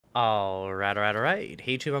Alright.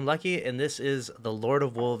 Hey YouTube, I'm Lucky, and this is the Lord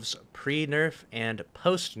of Wolves pre-nerf and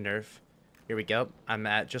post-nerf. Here we go. I'm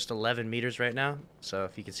at just 11 meters right now, so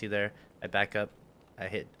if you can see there, I back up, I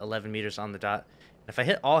hit 11 meters on the dot. If I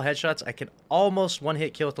hit all headshots, I can almost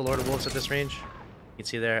one-hit kill with the Lord of Wolves at this range. You can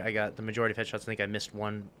see there, I got the majority of headshots. I think I missed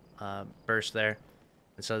one burst there.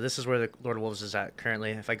 And so this is where the Lord of Wolves is at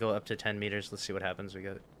currently. If I go up to 10 meters, let's see what happens. We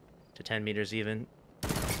go to 10 meters even.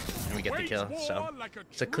 And we get the kill. So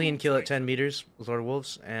it's a clean kill at 10 meters with Lord of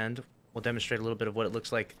Wolves, and we'll demonstrate a little bit of what it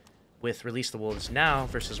looks like with Release the Wolves now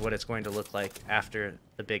versus what it's going to look like after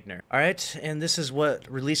the big nerf. Alright, and this is what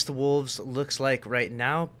Release the Wolves looks like right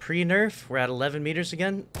now. Pre-nerf, we're at 11 meters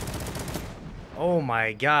again. Oh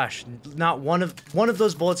my gosh, not one of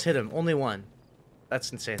those bullets hit him, only one.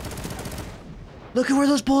 That's insane. Look at where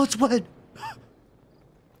those bullets went!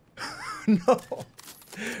 No.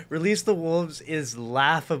 Release the Wolves is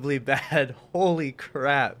laughably bad. Holy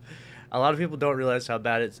crap. A lot of people don't realize how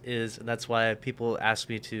bad it is, and that's why people ask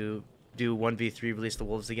me to do 1v3 Release the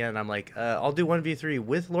Wolves again. And I'm like, I'll do 1v3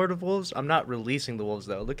 with Lord of Wolves. I'm not releasing the Wolves,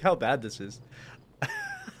 though. Look how bad this is.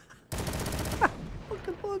 Look,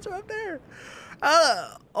 the bullets are up there.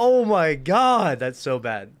 Oh my god, that's so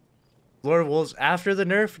bad. Lord of Wolves after the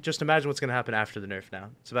nerf. Just imagine what's going to happen after the nerf now.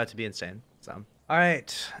 It's about to be insane. So...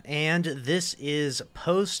 Alright, and this is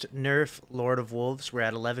post-nerf Lord of Wolves. We're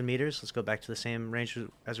at 11 meters. Let's go back to the same range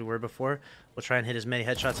as we were before. We'll try and hit as many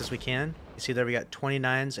headshots as we can. You see there we got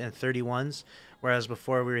 29s and 31s, whereas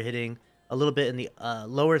before we were hitting a little bit in the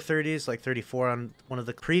lower 30s, like 34 on one of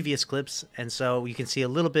the previous clips. And so you can see a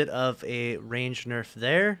little bit of a range nerf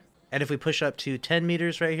there. And if we push up to 10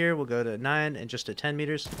 meters right here, we'll go to 9 and just at 10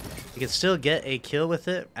 meters. You can still get a kill with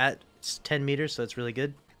it at 10 meters, so it's really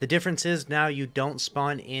good. The difference is now you don't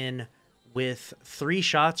spawn in with 3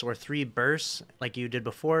 shots or 3 bursts like you did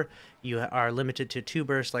before. You are limited to 2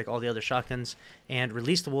 bursts like all the other shotguns. And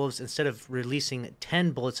Release the Wolves, instead of releasing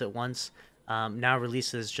 10 bullets at once, now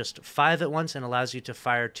releases just 5 at once and allows you to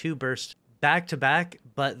fire 2 bursts back to back.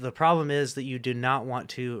 But the problem is that you do not want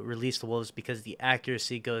to Release the Wolves because the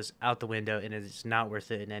accuracy goes out the window and it is not worth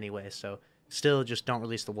it in any way. So still just don't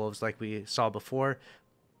Release the Wolves like we saw before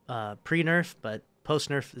pre-nerf, but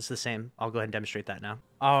post-nerf is the same. I'll go ahead and demonstrate that now.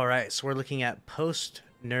 Alright, so we're looking at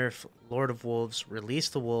post-nerf Lord of Wolves, Release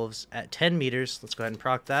the Wolves at 10 meters. Let's go ahead and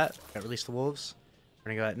proc that. Got Release the Wolves.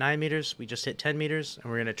 We're going to go at 9 meters. We just hit 10 meters,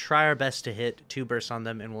 and we're going to try our best to hit 2 bursts on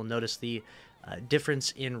them, and we'll notice the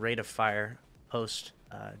difference in rate of fire post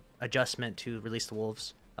adjustment to Release the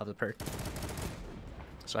Wolves of the perk.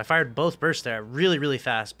 So I fired both bursts there really, really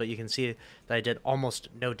fast, but you can see that I did almost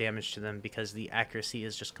no damage to them because the accuracy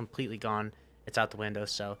is just completely gone. It's out the window,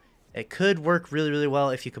 so it could work really, really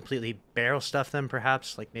well if you completely barrel stuff them,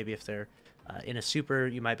 perhaps. Like maybe if they're in a super,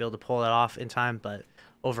 you might be able to pull that off in time, but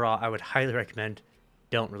overall, I would highly recommend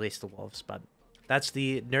don't Release the Wolves. But that's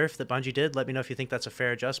the nerf that Bungie did. Let me know if you think that's a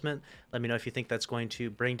fair adjustment. Let me know if you think that's going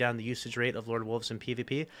to bring down the usage rate of Lord of Wolves in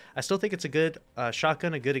PvP. I still think it's a good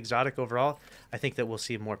shotgun, a good exotic overall. I think that we'll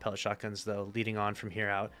see more pellet shotguns, though, leading on from here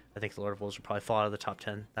out. I think the Lord of Wolves will probably fall out of the top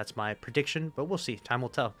 10. That's my prediction, but we'll see. Time will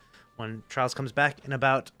tell. When Trials comes back in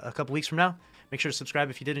about a couple weeks from now, make sure to subscribe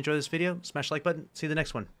if you did enjoy this video. Smash the like button. See you the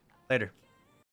next one. Later.